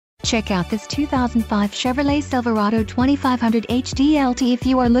Check out this 2005 Chevrolet Silverado 2500HD LT. If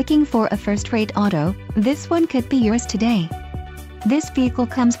you are looking for a first-rate auto, this one could be yours today. This vehicle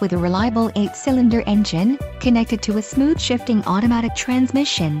comes with a reliable 8-cylinder engine, connected to a smooth shifting automatic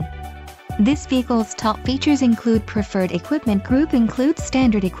transmission. This vehicle's top features include preferred equipment group includes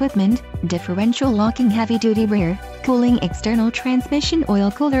standard equipment, differential locking heavy-duty rear, cooling external transmission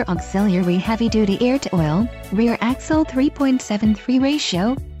oil cooler auxiliary heavy-duty air-to-oil, rear axle 3.73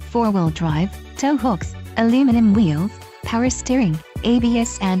 ratio, 4-wheel drive, tow hooks, aluminum wheels, power steering,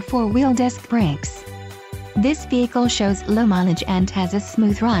 ABS and 4-wheel disc brakes. This vehicle shows low mileage and has a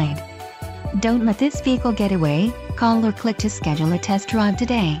smooth ride. Don't let this vehicle get away. Call or click to schedule a test drive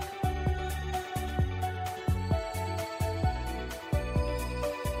today.